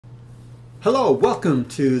Hello, welcome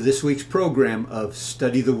to this week's program of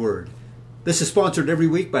Study the Word. This is sponsored every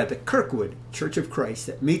week by the Kirkwood Church of Christ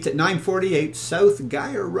that meets at 948 South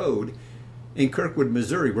Geyer Road in Kirkwood,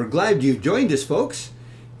 Missouri. We're glad you've joined us, folks.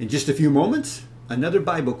 In just a few moments, another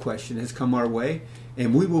Bible question has come our way,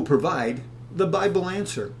 and we will provide the Bible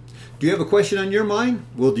answer. Do you have a question on your mind?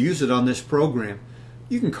 We'll use it on this program.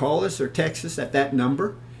 You can call us or text us at that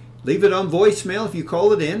number. Leave it on voicemail if you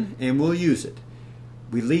call it in, and we'll use it.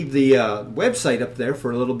 We leave the website up there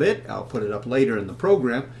for a little bit. I'll put it up later in the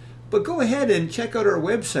program. But go ahead and check out our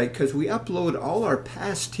website because we upload all our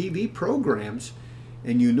past TV programs.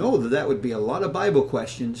 And you know that would be a lot of Bible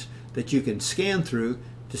questions that you can scan through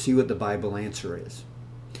to see what the Bible answer is.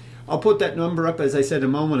 I'll put that number up, as I said a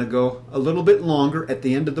moment ago, a little bit longer at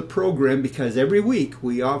the end of the program because every week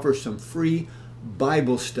we offer some free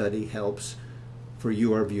Bible study helps for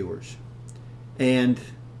you, our viewers. And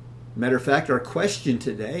matter of fact, our question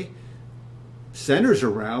today centers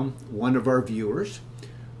around one of our viewers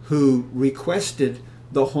who requested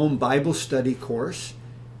the home Bible study course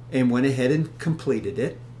and went ahead and completed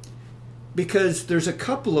it because there's a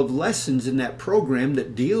couple of lessons in that program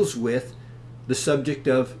that deals with the subject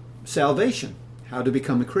of salvation, how to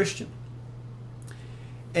become a Christian.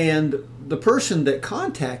 And the person that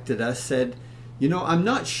contacted us said, you know, I'm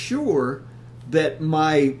not sure that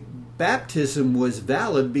my baptism was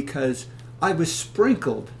valid because I was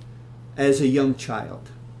sprinkled as a young child.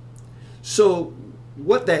 So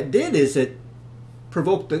what that did is it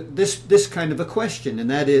provoked this kind of a question, and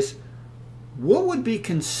that is, what would be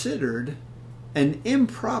considered an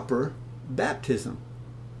improper baptism?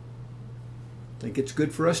 I think it's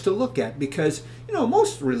good for us to look at because, you know,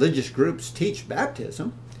 most religious groups teach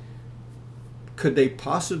baptism. Could they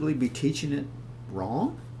possibly be teaching it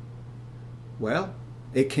wrong? Well,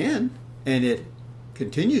 it can, and it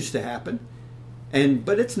continues to happen,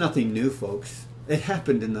 but it's nothing new, folks. It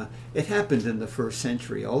happened in the first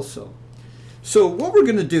century also. So what we're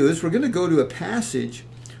going to do is we're going to go to a passage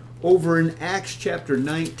over in Acts chapter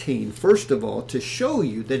 19, first of all, to show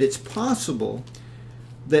you that it's possible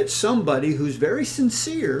that somebody who's very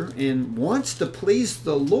sincere and wants to please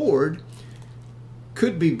the Lord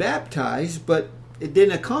could be baptized, but it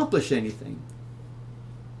didn't accomplish anything.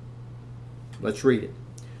 Let's read it.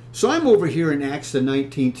 So I'm over here in Acts the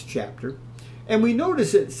 19th chapter, and we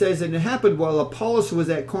notice it says, and it happened while Apollos was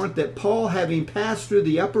at Corinth that Paul, having passed through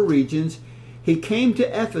the upper regions, he came to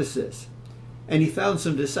Ephesus, and he found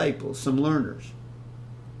some disciples, some learners.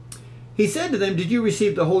 He said to them, did you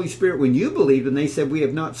receive the Holy Spirit when you believed? And they said, we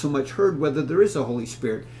have not so much heard whether there is a Holy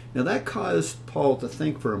Spirit. Now that caused Paul to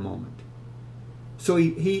think for a moment. So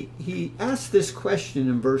he asked this question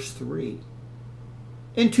in verse 3.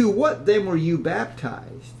 Into what then were you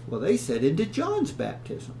baptized? Well, they said, into John's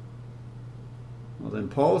baptism. Well, then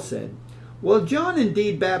Paul said, well, John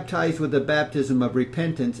indeed baptized with the baptism of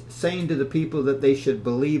repentance, saying to the people that they should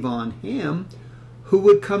believe on him who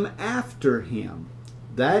would come after him,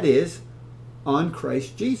 that is, on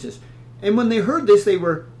Christ Jesus. And when they heard this, they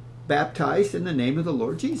were baptized in the name of the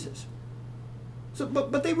Lord Jesus. So,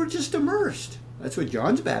 but they were just immersed. That's what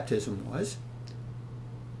John's baptism was.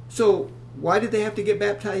 So why did they have to get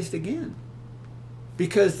baptized again?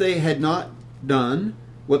 Because they had not done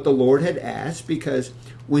what the Lord had asked, because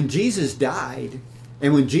when Jesus died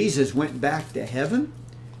and when Jesus went back to heaven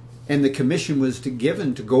and the commission was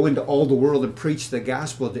given to go into all the world and preach the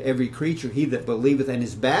gospel to every creature, he that believeth and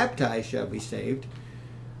is baptized shall be saved.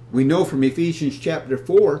 We know from Ephesians chapter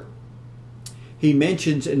 4, he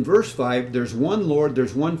mentions in verse 5, there's one Lord,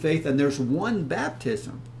 there's one faith, and there's one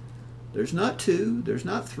baptism. There's not two, there's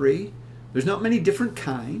not three. There's not many different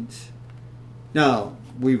kinds. Now,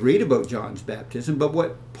 we read about John's baptism, but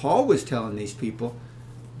what Paul was telling these people,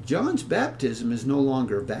 John's baptism is no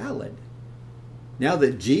longer valid. Now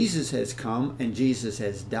that Jesus has come and Jesus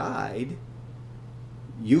has died,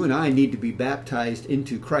 you and I need to be baptized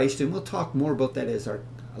into Christ, and we'll talk more about that as our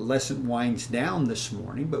lesson winds down this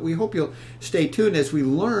morning, but we hope you'll stay tuned as we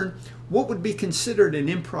learn what would be considered an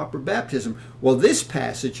improper baptism. Well, this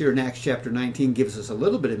passage here in Acts chapter 19 gives us a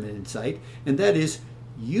little bit of an insight, and that is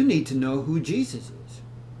you need to know who Jesus is.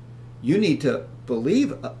 You need to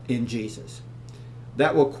believe in Jesus.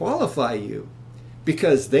 That will qualify you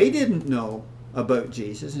because they didn't know about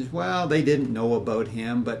Jesus. Well, they didn't know about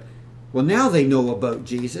him, but well, now they know about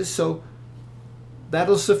Jesus, so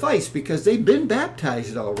that'll suffice because they've been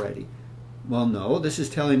baptized already. Well, no, this is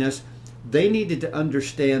telling us they needed to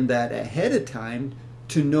understand that ahead of time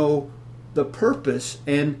to know the purpose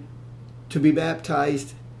and to be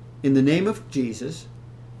baptized in the name of Jesus.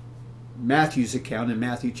 Matthew's account in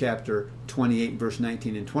Matthew chapter 28, verse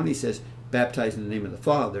 19 and 20 says, baptized in the name of the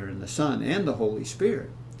Father and the Son and the Holy Spirit.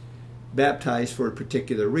 Baptized for a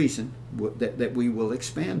particular reason that we will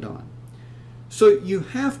expand on. So you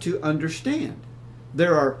have to understand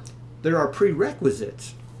there are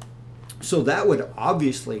prerequisites. So that would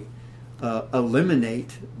obviously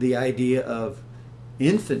eliminate the idea of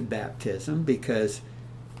infant baptism, because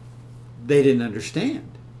they didn't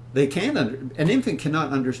understand. They can't an infant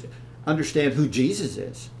cannot understand who Jesus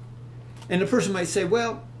is. And a person might say,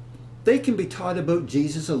 well, they can be taught about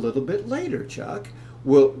Jesus a little bit later, Chuck.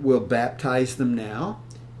 We'll baptize them now.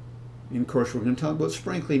 And of course, we're going to talk about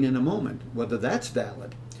sprinkling in a moment, whether that's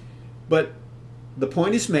valid. But the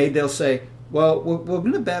point is made. They'll say, well, we're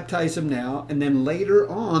going to baptize them now, and then later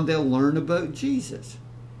on they'll learn about Jesus.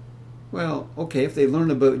 Well, okay, if they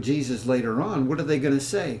learn about Jesus later on, what are they going to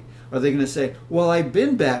say? Are they going to say, well, I've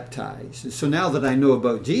been baptized, so now that I know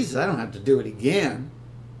about Jesus, I don't have to do it again?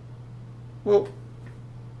 Well,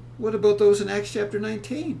 what about those in Acts chapter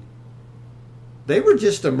 19? They were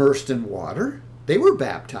just immersed in water. They were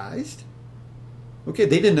baptized. Okay,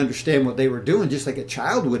 they didn't understand what they were doing, just like a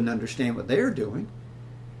child wouldn't understand what they were doing.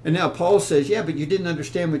 And now Paul says, yeah, but you didn't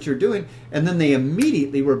understand what you're doing. And then they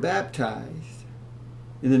immediately were baptized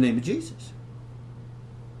in the name of Jesus.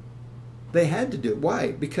 They had to do it.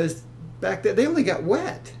 Why? Because back then they only got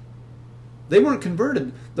wet. They weren't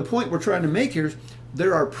converted. The point we're trying to make here is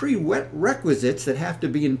there are prerequisites that have to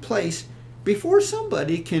be in place before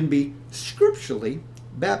somebody can be scripturally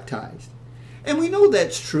baptized. And we know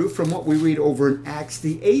that's true from what we read over in Acts,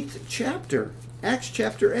 the 8th chapter. Acts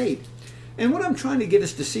chapter 8. And what I'm trying to get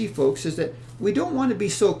us to see, folks, is that we don't want to be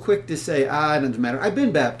so quick to say, it doesn't matter. I've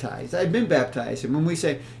been baptized. I've been baptized. And when we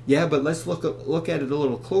say, yeah, but let's look at it a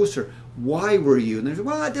little closer. Why were you? And they say,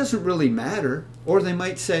 well, it doesn't really matter. Or they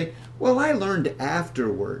might say, well, I learned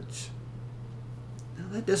afterwards. Now,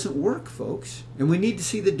 that doesn't work, folks. And we need to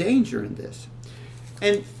see the danger in this.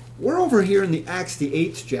 And we're over here in the Acts, the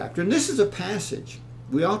 8th chapter. And this is a passage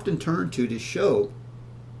we often turn to show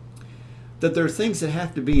that there are things that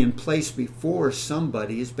have to be in place before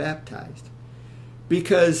somebody is baptized.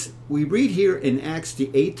 Because we read here in Acts, the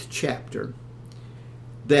 8th chapter,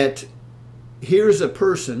 that here's a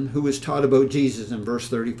person who is taught about Jesus in verse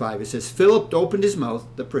 35. It says, Philip opened his mouth,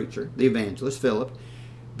 the preacher, the evangelist, Philip.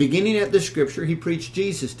 Beginning at the scripture, he preached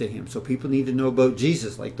Jesus to him. So people need to know about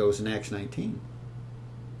Jesus like those in Acts 19.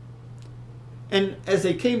 And as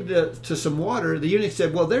they came to some water, the eunuch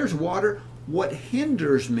said, well, there's water. What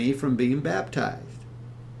hinders me from being baptized?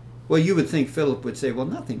 Well, you would think Philip would say, well,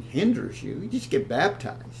 nothing hinders you. You just get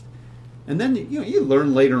baptized. And then you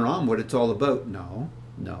learn later on what it's all about.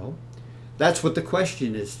 No. That's what the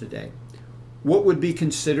question is today. What would be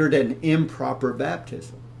considered an improper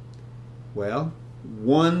baptism? Well,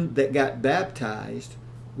 one that got baptized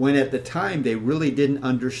when at the time they really didn't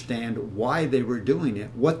understand why they were doing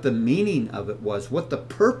it, what the meaning of it was, what the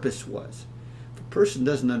purpose was. If a person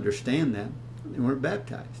doesn't understand that, they weren't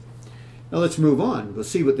baptized. Now let's move on. We'll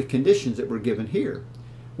see what the conditions that were given here.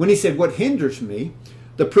 When he said, what hinders me?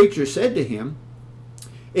 The preacher said to him,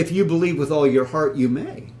 if you believe with all your heart, you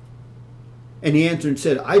may. And he answered and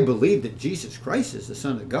said, I believe that Jesus Christ is the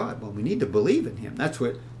Son of God. Well, we need to believe in him. That's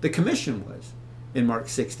what the commission was in Mark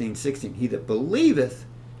 16:16. He that believeth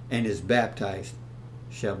and is baptized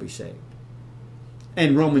shall be saved.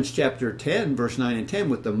 And Romans chapter 10, verse 9 and 10,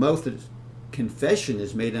 with the mouth confession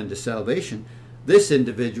is made unto salvation. This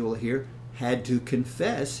individual here had to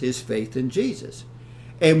confess his faith in Jesus.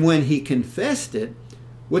 And when he confessed it,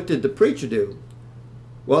 what did the preacher do?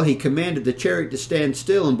 Well, he commanded the chariot to stand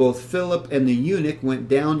still, and both Philip and the eunuch went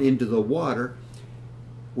down into the water,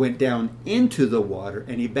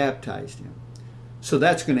 and he baptized him. So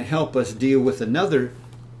that's going to help us deal with another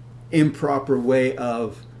improper way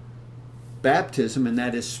of baptism, and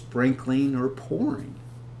that is sprinkling or pouring.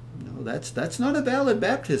 No, that's not a valid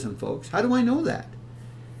baptism, folks. How do I know that?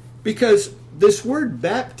 Because this word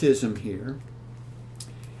baptism here,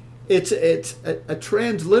 it's a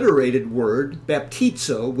transliterated word,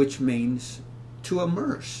 baptizo, which means to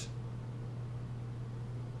immerse.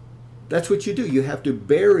 That's what you do. You have to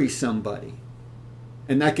bury somebody.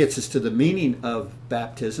 And that gets us to the meaning of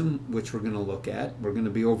baptism, which we're going to look at. We're going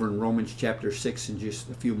to be over in Romans chapter 6 in just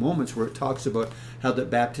a few moments, where it talks about how that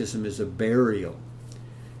baptism is a burial.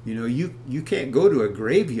 You know, you can't go to a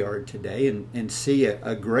graveyard today and see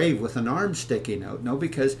a grave with an arm sticking out. No,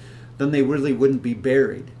 because then they really wouldn't be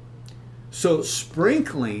buried. So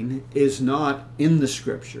sprinkling is not in the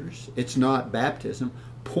scriptures. It's not baptism.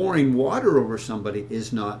 Pouring water over somebody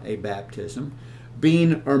is not a baptism.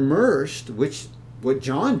 Being immersed, which what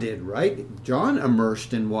John did, right? John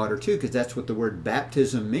immersed in water too, because that's what the word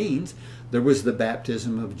baptism means. There was the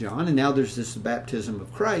baptism of John, and now there's this baptism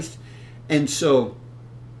of Christ. And so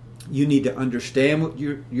you need to understand what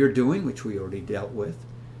you're doing, which we already dealt with,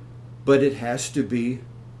 but it has to be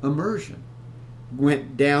immersion.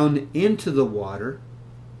 Went down into the water,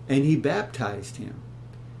 and he baptized him.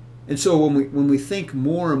 And so when we think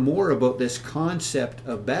more and more about this concept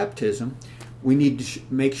of baptism, we need to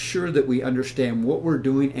make sure that we understand what we're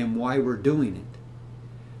doing and why we're doing it.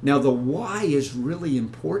 Now, the why is really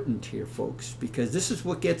important here, folks, because this is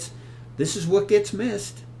what gets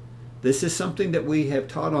missed. This is something that we have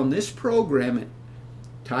taught on this program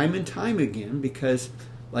time and time again, because,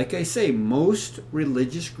 like I say, most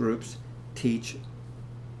religious groups teach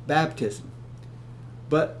baptism,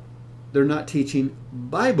 but they're not teaching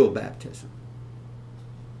Bible baptism.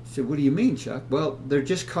 So what do you mean, Chuck? Well, they're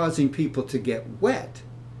just causing people to get wet.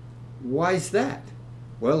 Why is that?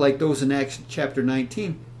 Well, like those in Acts chapter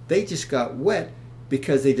 19, they just got wet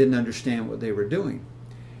because they didn't understand what they were doing.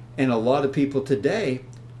 And a lot of people today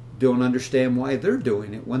don't understand why they're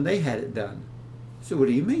doing it when they had it done. So what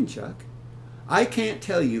do you mean, Chuck? I can't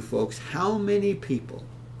tell you, folks, how many people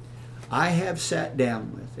I have sat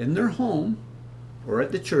down with in their home or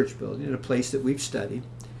at the church building, in a place that we've studied,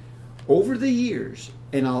 over the years,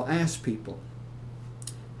 and I'll ask people,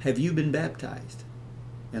 have you been baptized?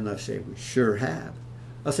 And they'll say, we sure have.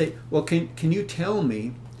 I'll say, well, can you tell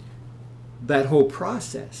me that whole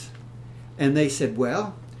process? And they said,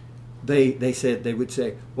 well, they would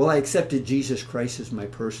say, well, I accepted Jesus Christ as my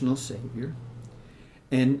personal Savior.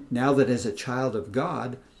 And now that as a child of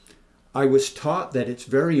God, I was taught that it's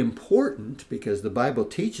very important, because the Bible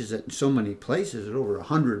teaches it in so many places, there's over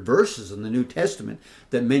 100 verses in the New Testament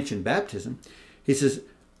that mention baptism. He says,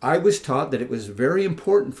 I was taught that it was very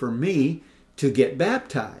important for me to get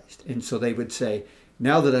baptized. And so they would say,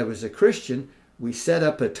 now that I was a Christian, we set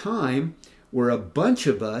up a time where a bunch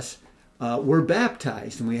of us were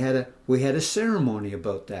baptized, and we had a ceremony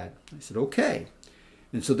about that. I said, okay.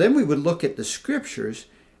 And so then we would look at the scriptures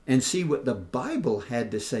and see what the Bible had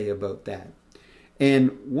to say about that.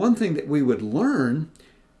 And one thing that we would learn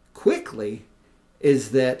quickly is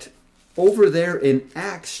that over there in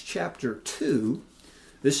Acts chapter 2,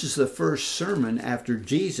 this is the first sermon after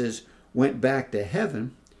Jesus went back to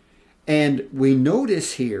heaven, and we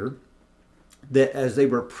notice here that as they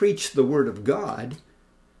were preached the word of God,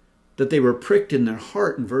 that they were pricked in their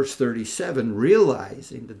heart in verse 37,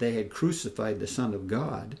 realizing that they had crucified the Son of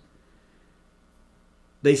God.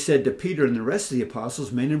 They said to Peter and the rest of the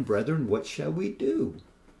apostles, men and brethren, what shall we do?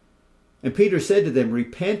 And Peter said to them,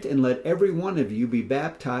 repent and let every one of you be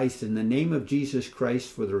baptized in the name of Jesus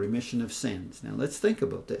Christ for the remission of sins. Now let's think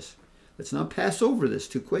about this. Let's not pass over this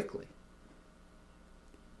too quickly.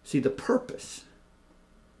 See, the purpose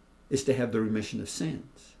is to have the remission of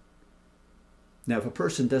sins. Now, if a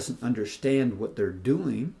person doesn't understand what they're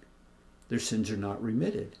doing, their sins are not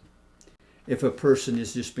remitted. If a person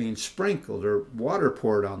is just being sprinkled or water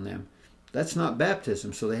poured on them, that's not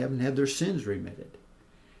baptism, so they haven't had their sins remitted.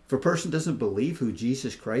 If a person doesn't believe who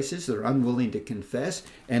Jesus Christ is, they're unwilling to confess,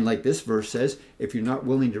 and like this verse says, if you're not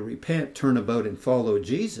willing to repent, turn about and follow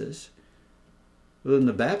Jesus, well, then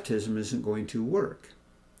the baptism isn't going to work.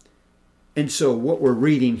 And so what we're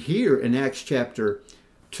reading here in Acts chapter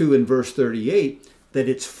 2 and verse 38, that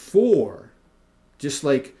it's for, just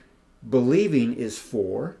like believing is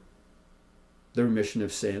for the remission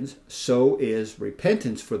of sins, so is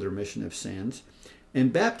repentance for the remission of sins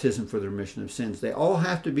and baptism for the remission of sins. They all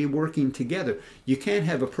have to be working together. You can't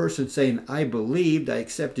have a person saying, I believed, I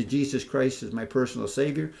accepted Jesus Christ as my personal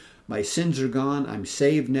Savior, my sins are gone, I'm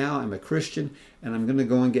saved now, I'm a Christian, and I'm going to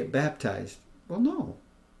go and get baptized. Well, no.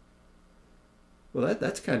 Well,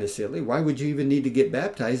 that's kind of silly. Why would you even need to get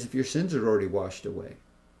baptized if your sins are already washed away?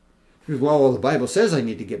 Well, the Bible says I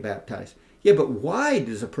need to get baptized. Yeah, but why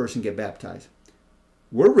does a person get baptized?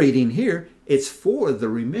 We're reading here, it's for the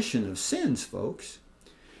remission of sins, folks.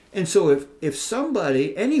 And so if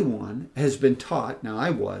somebody, anyone, has been taught, now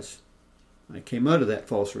I came out of that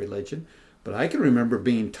false religion, but I can remember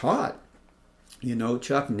being taught,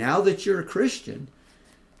 Chuck, now that you're a Christian,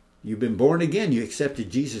 you've been born again, you accepted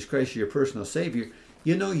Jesus Christ as your personal Savior,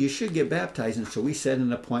 you should get baptized. And so we set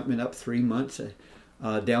an appointment up 3 months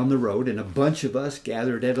down the road, and a bunch of us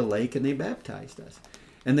gathered at a lake, and they baptized us.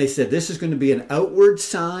 And they said, this is going to be an outward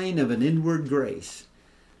sign of an inward grace.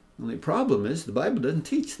 The only problem is the Bible doesn't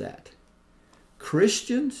teach that.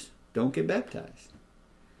 Christians don't get baptized.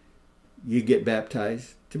 You get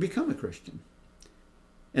baptized to become a Christian.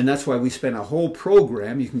 And that's why we spent a whole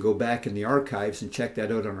program. You can go back in the archives and check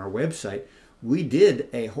that out on our website. We did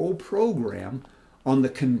a whole program on the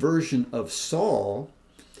conversion of Saul,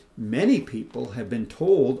 many people have been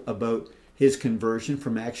told about his conversion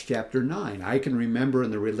from Acts chapter 9. I can remember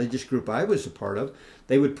in the religious group I was a part of,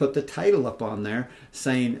 they would put the title up on there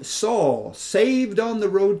saying, Saul, saved on the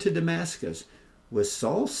road to Damascus. Was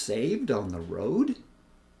Saul saved on the road?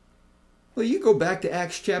 Well, you go back to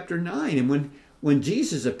Acts chapter 9, and when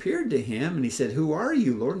Jesus appeared to him, and he said, who are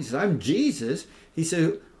you, Lord? And he said, I'm Jesus. He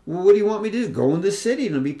said, well, what do you want me to do? Go in the city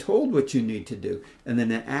and be told what you need to do. And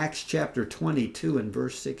then in Acts chapter 22 and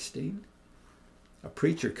verse 16, a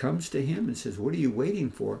preacher comes to him and says, what are you waiting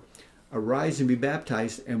for? Arise and be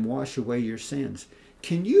baptized and wash away your sins.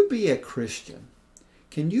 Can you be a Christian?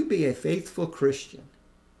 Can you be a faithful Christian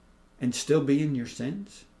and still be in your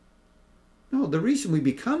sins? No, the reason we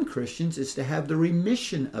become Christians is to have the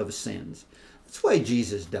remission of sins. That's why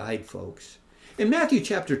Jesus died, folks. In Matthew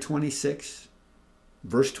chapter 26,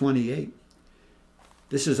 verse 28,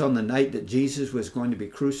 this is on the night that Jesus was going to be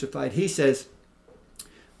crucified. He says,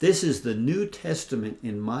 this is the New Testament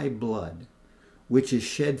in my blood, which is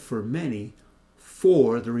shed for many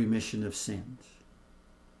for the remission of sins.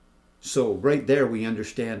 So right there we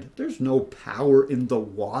understand there's no power in the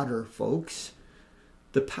water, folks.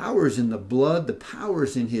 The power is in the blood. The power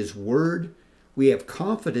is in his word. We have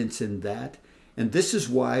confidence in that. And this is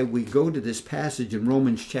why we go to this passage in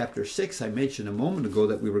Romans chapter 6 I mentioned a moment ago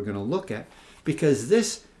that we were going to look at, because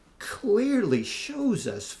this clearly shows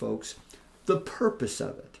us, folks, the purpose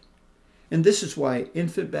of it. And this is why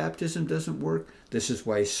infant baptism doesn't work. This is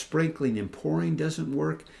why sprinkling and pouring doesn't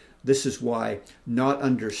work. This is why not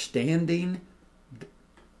understanding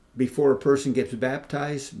before a person gets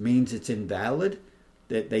baptized means it's invalid,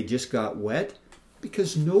 that they just got wet.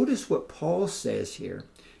 Because notice what Paul says here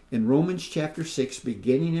in Romans chapter 6,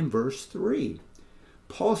 beginning in verse 3.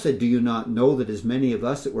 Paul said, do you not know that as many of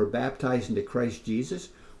us that were baptized into Christ Jesus,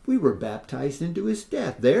 we were baptized into his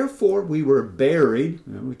death? Therefore we were buried,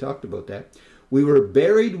 we talked about that, we were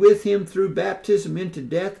buried with him through baptism into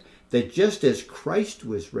death, that just as Christ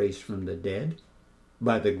was raised from the dead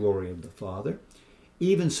by the glory of the Father,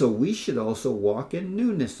 even so we should also walk in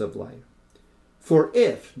newness of life. For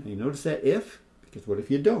if, now you notice that if, because what if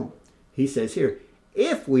you don't? He says here,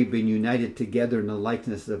 if we've been united together in the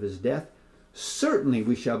likeness of his death, certainly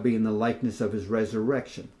we shall be in the likeness of his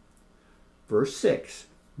resurrection. Verse 6,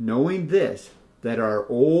 knowing this, that our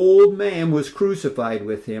old man was crucified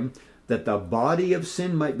with him, that the body of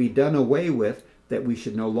sin might be done away with, that we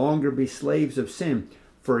should no longer be slaves of sin.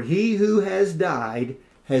 For he who has died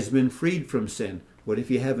has been freed from sin. What if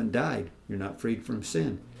you haven't died? You're not freed from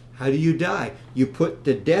sin. How do you die? You put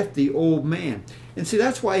to death the old man. And see,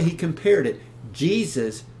 that's why he compared it.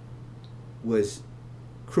 Jesus was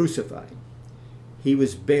crucified. He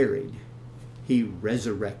was buried. He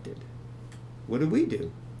resurrected. What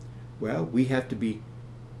do? Well, we have to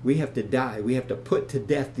die. We have to put to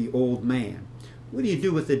death the old man. What do you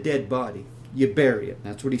do with a dead body? You bury it.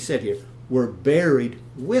 That's what he said here. We're buried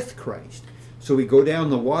with Christ. So we go down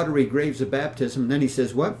the watery graves of baptism, and then he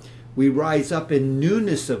says what? We rise up in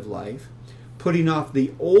newness of life, putting off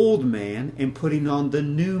the old man and putting on the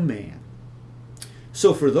new man.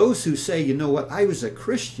 So for those who say, you know what, I was a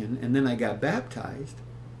Christian and then I got baptized,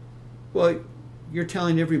 well, you're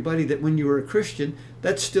telling everybody that when you were a Christian,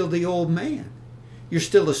 that's still the old man. You're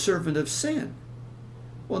still a servant of sin.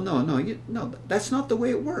 Well, no, that's not the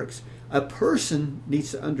way it works. A person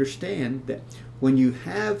needs to understand that when you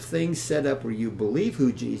have things set up where you believe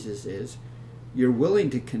who Jesus is, you're willing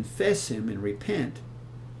to confess him and repent.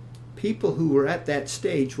 People who were at that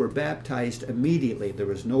stage were baptized immediately. There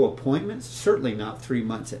was no appointments, certainly not 3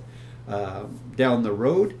 months down the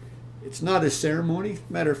road. It's not a ceremony.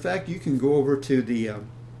 Matter of fact, you can go over to the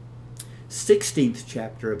 16th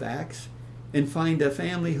chapter of Acts and find a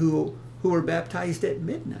family who were baptized at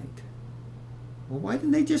midnight. Well, why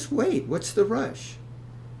didn't they just wait? What's the rush?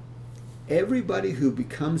 Everybody who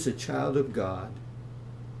becomes a child of God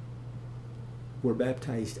were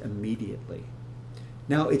baptized immediately.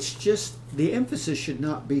 Now, it's just, the emphasis should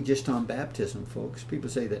not be just on baptism, folks. People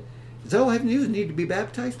say that, is that all I have to do is need to be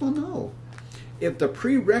baptized? Well, no. If the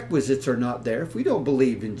prerequisites are not there, if we don't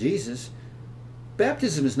believe in Jesus,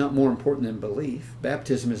 baptism is not more important than belief.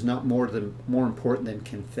 Baptism is not more important than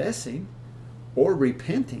confessing or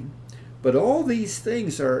repenting. But all these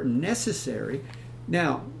things are necessary.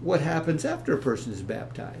 Now, what happens after a person is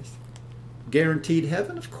baptized? Guaranteed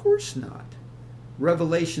heaven? Of course not.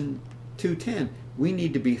 Revelation 2:10, we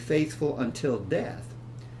need to be faithful until death.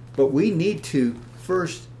 But we need to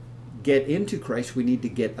first get into Christ. We need to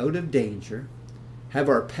get out of danger, have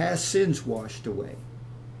our past sins washed away.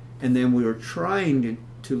 And then we are trying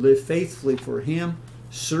to live faithfully for him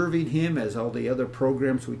serving Him, as all the other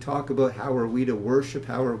programs we talk about. How are we to worship?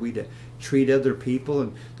 How are we to treat other people?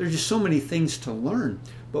 And there's just so many things to learn.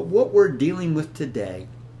 But what we're dealing with today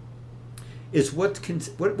is what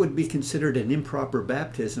would be considered an improper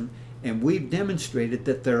baptism. And we've demonstrated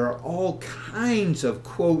that there are all kinds of,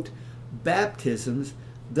 quote, baptisms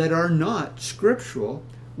that are not scriptural,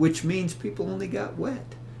 which means people only got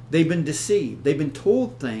wet. They've been deceived. They've been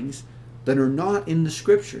told things that are not in the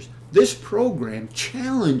scriptures. This program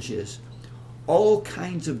challenges all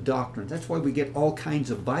kinds of doctrines. That's why we get all kinds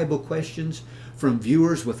of Bible questions from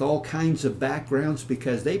viewers with all kinds of backgrounds,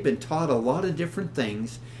 because they've been taught a lot of different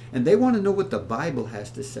things and they want to know what the Bible has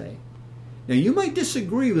to say. Now, you might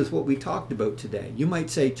disagree with what we talked about today. You might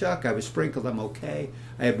say, Chuck, I was sprinkled, I'm okay.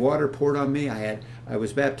 I had water poured on me. I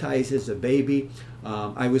was baptized as a baby.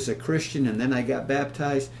 I was a Christian and then I got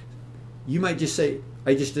baptized. You might just say,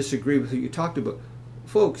 I just disagree with what you talked about.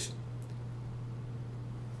 Folks,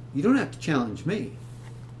 you don't have to challenge me.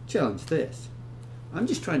 Challenge this. I'm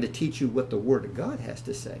just trying to teach you what the Word of God has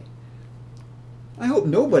to say. I hope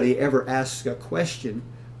nobody ever asks a question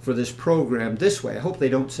for this program this way. I hope they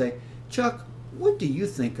don't say, Chuck, what do you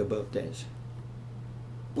think about this?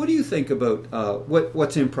 What do you think about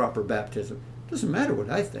what's improper baptism? It doesn't matter what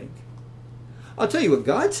I think. I'll tell you what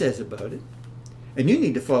God says about it, and you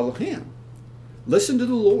need to follow Him. Listen to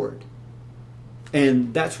the Lord.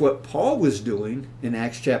 And that's what Paul was doing in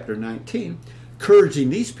Acts chapter 19, encouraging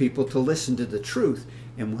these people to listen to the truth.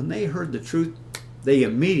 And when they heard the truth, they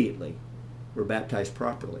immediately were baptized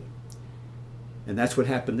properly. And that's what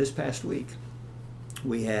happened this past week.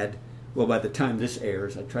 We had, well, by the time this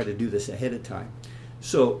airs, I try to do this ahead of time.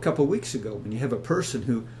 So a couple of weeks ago, when you have a person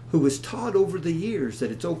who was taught over the years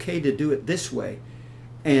that it's okay to do it this way,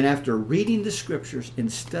 and after reading the scriptures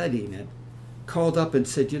and studying it, called up and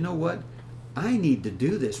said, you know what? I need to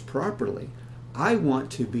do this properly. I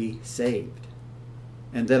want to be saved.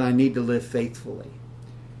 And then I need to live faithfully.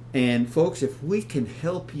 And folks, if we can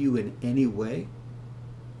help you in any way,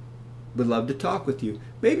 we'd love to talk with you.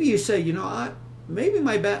 Maybe you say, you know, maybe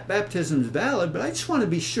my baptism is valid, but I just want to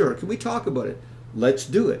be sure. Can we talk about it? Let's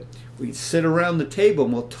do it. We sit around the table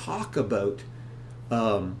and we'll talk about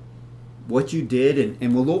what you did,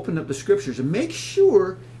 and we'll open up the scriptures and make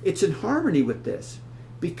sure it's in harmony with this.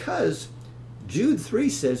 Because Jude 3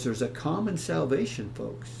 says there's a common salvation,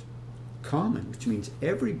 folks. Common, which means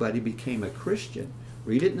everybody became a Christian.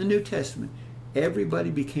 Read it in the New Testament.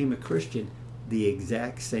 Everybody became a Christian the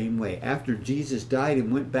exact same way. After Jesus died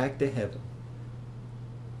and went back to heaven,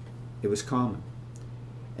 it was common.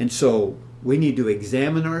 And so we need to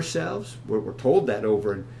examine ourselves. We're told that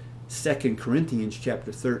over in 2 Corinthians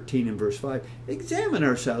chapter 13 and verse 5. Examine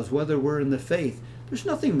ourselves whether we're in the faith. There's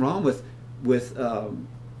nothing wrong with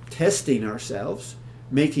testing ourselves,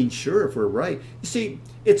 making sure if we're right. You see,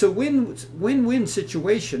 it's a win-win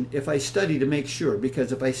situation if I study to make sure.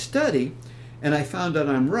 Because if I study and I found out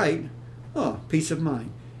I'm right, oh, peace of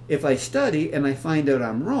mind. If I study and I find out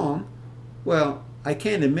I'm wrong, well, I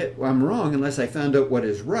can't admit I'm wrong unless I found out what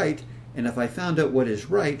is right. And if I found out what is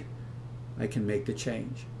right, I can make the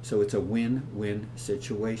change. So it's a win-win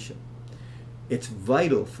situation. It's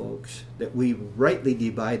vital, folks, that we rightly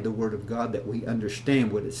divide the Word of God, that we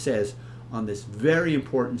understand what it says on this very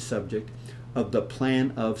important subject of the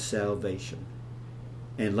plan of salvation.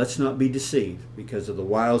 And let's not be deceived because of the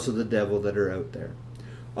wiles of the devil that are out there.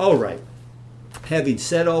 All right. Having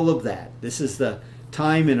said all of that, this is the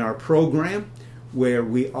time in our program where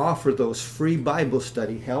we offer those free Bible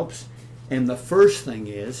study helps. And the first thing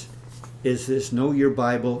is this Know Your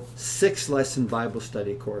Bible 6-lesson Bible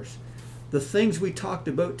study course. The things we talked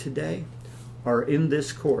about today are in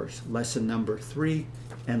this course, lesson number 3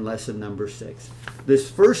 and lesson number 6. This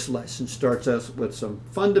first lesson starts us with some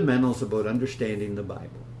fundamentals about understanding the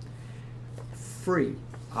Bible. Free.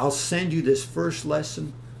 I'll send you this first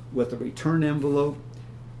lesson with a return envelope,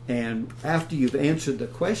 and after you've answered the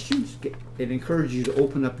questions, it encourages you to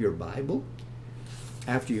open up your Bible.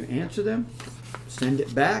 After you answer them, send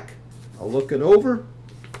it back. I'll look it over,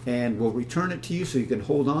 and we'll return it to you so you can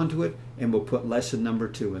hold on to it, and we'll put lesson number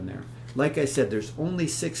 2 in there. Like I said, there's only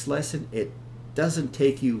 6 lessons. It doesn't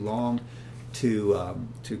take you long to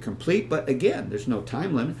complete, but again, there's no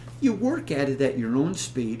time limit. You work at it at your own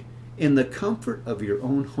speed in the comfort of your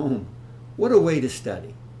own home. What a way to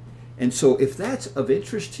study. And so if that's of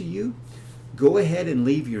interest to you, go ahead and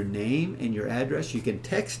leave your name and your address. You can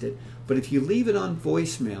text it, but if you leave it on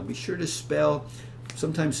voicemail, be sure to spell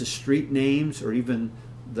sometimes the street names or even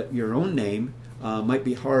your own name might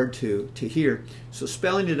be hard to hear. So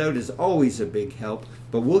spelling it out is always a big help,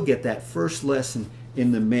 but we'll get that first lesson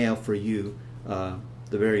in the mail for you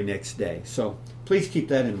the very next day. So please keep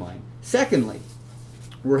that in mind. Secondly,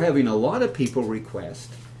 we're having a lot of people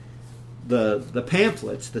request the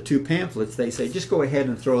pamphlets, the 2 pamphlets. They say, just go ahead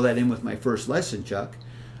and throw that in with my first lesson, Chuck.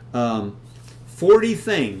 40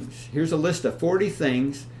 things. Here's a list of 40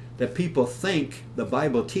 things that people think the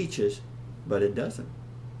Bible teaches, but it doesn't.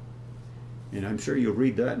 And I'm sure you'll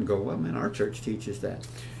read that and go, well, man, our church teaches that.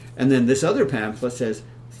 And then this other pamphlet says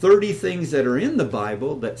 30 things that are in the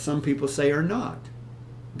Bible that some people say are not.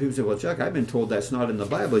 People say, well, Chuck, I've been told that's not in the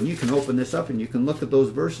Bible. And you can open this up and you can look at those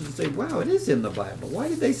verses and say, wow, it is in the Bible. Why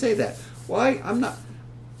did they say that? Why?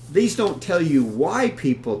 These don't tell you why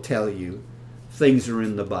people tell you things are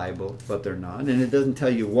in the Bible, but they're not. And it doesn't tell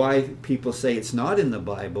you why people say it's not in the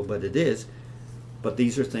Bible, but it is. But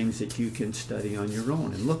these are things that you can study on your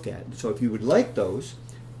own and look at. So if you would like those,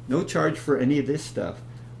 no charge for any of this stuff,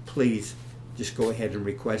 please just go ahead and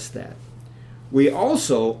request that. We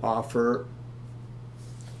also offer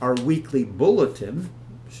our weekly bulletin,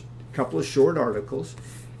 a couple of short articles.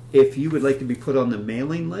 If you would like to be put on the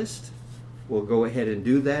mailing list, we'll go ahead and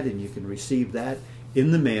do that, and you can receive that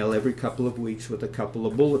in the mail every couple of weeks with a couple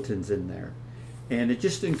of bulletins in there. And it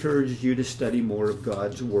just encourages you to study more of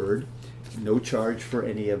God's Word. No charge for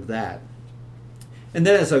any of that. And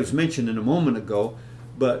then, as I was mentioning a moment ago,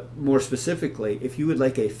 but more specifically, if you would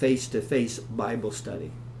like a face-to-face Bible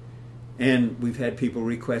study, and we've had people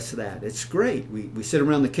request that. It's great. We sit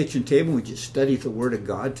around the kitchen table and we just study the Word of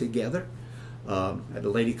God together. I had a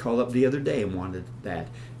lady call up the other day and wanted that.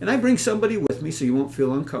 And I bring somebody with me so you won't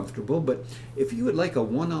feel uncomfortable. But if you would like a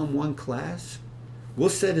one-on-one class, we'll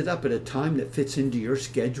set it up at a time that fits into your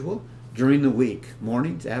schedule during the week,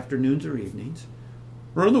 mornings, afternoons, or evenings,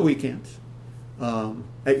 or on the weekends,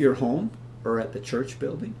 at your home or at the church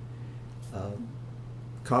building,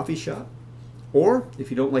 coffee shop. Or if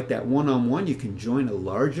you don't like that one-on-one, you can join a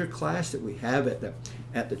larger class that we have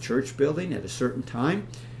at the church building at a certain time.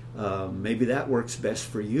 Maybe that works best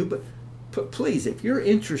for you. But please, if you're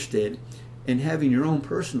interested in having your own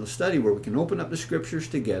personal study where we can open up the scriptures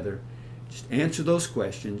together, just answer those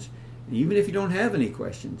questions. And even if you don't have any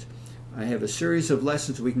questions, I have a series of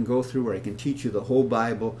lessons we can go through where I can teach you the whole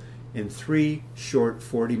Bible in 3 short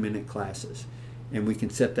 40-minute classes. And we can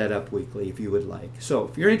set that up weekly if you would like. So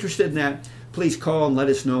if you're interested in that, please call and let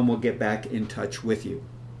us know, and we'll get back in touch with you.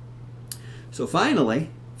 So finally,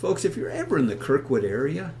 folks, if you're ever in the Kirkwood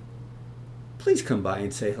area, please come by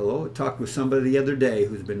and say hello. I talked with somebody the other day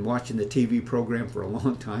who's been watching the TV program for a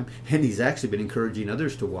long time, and he's actually been encouraging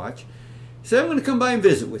others to watch. He said, I'm going to come by and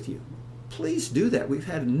visit with you. Please do that. We've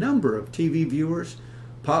had a number of TV viewers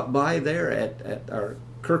pop by there at our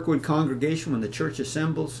Kirkwood congregation when the church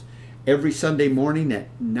assembles every Sunday morning at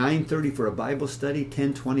 9:30 for a Bible study,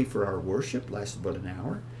 10:20 for our worship, lasts about an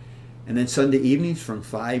hour. And then Sunday evenings from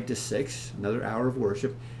 5 to 6, another hour of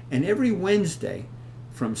worship. And every Wednesday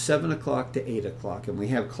from 7 o'clock to 8 o'clock. And we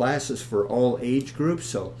have classes for all age groups,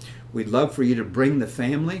 so we'd love for you to bring the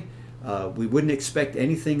family. We wouldn't expect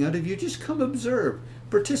anything out of you. Just come observe.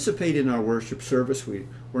 Participate in our worship service.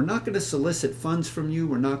 We're not going to solicit funds from you.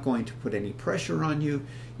 We're not going to put any pressure on you.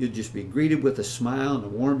 You'll just be greeted with a smile and a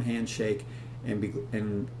warm handshake,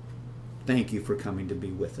 and thank you for coming to be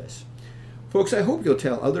with us. Folks, I hope you'll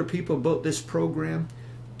tell other people about this program.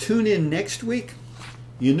 Tune in next week.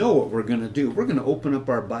 You know what we're going to do. We're going to open up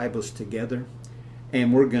our Bibles together,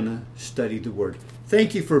 and we're going to study the Word.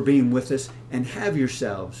 Thank you for being with us, and have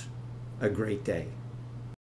yourselves a great day.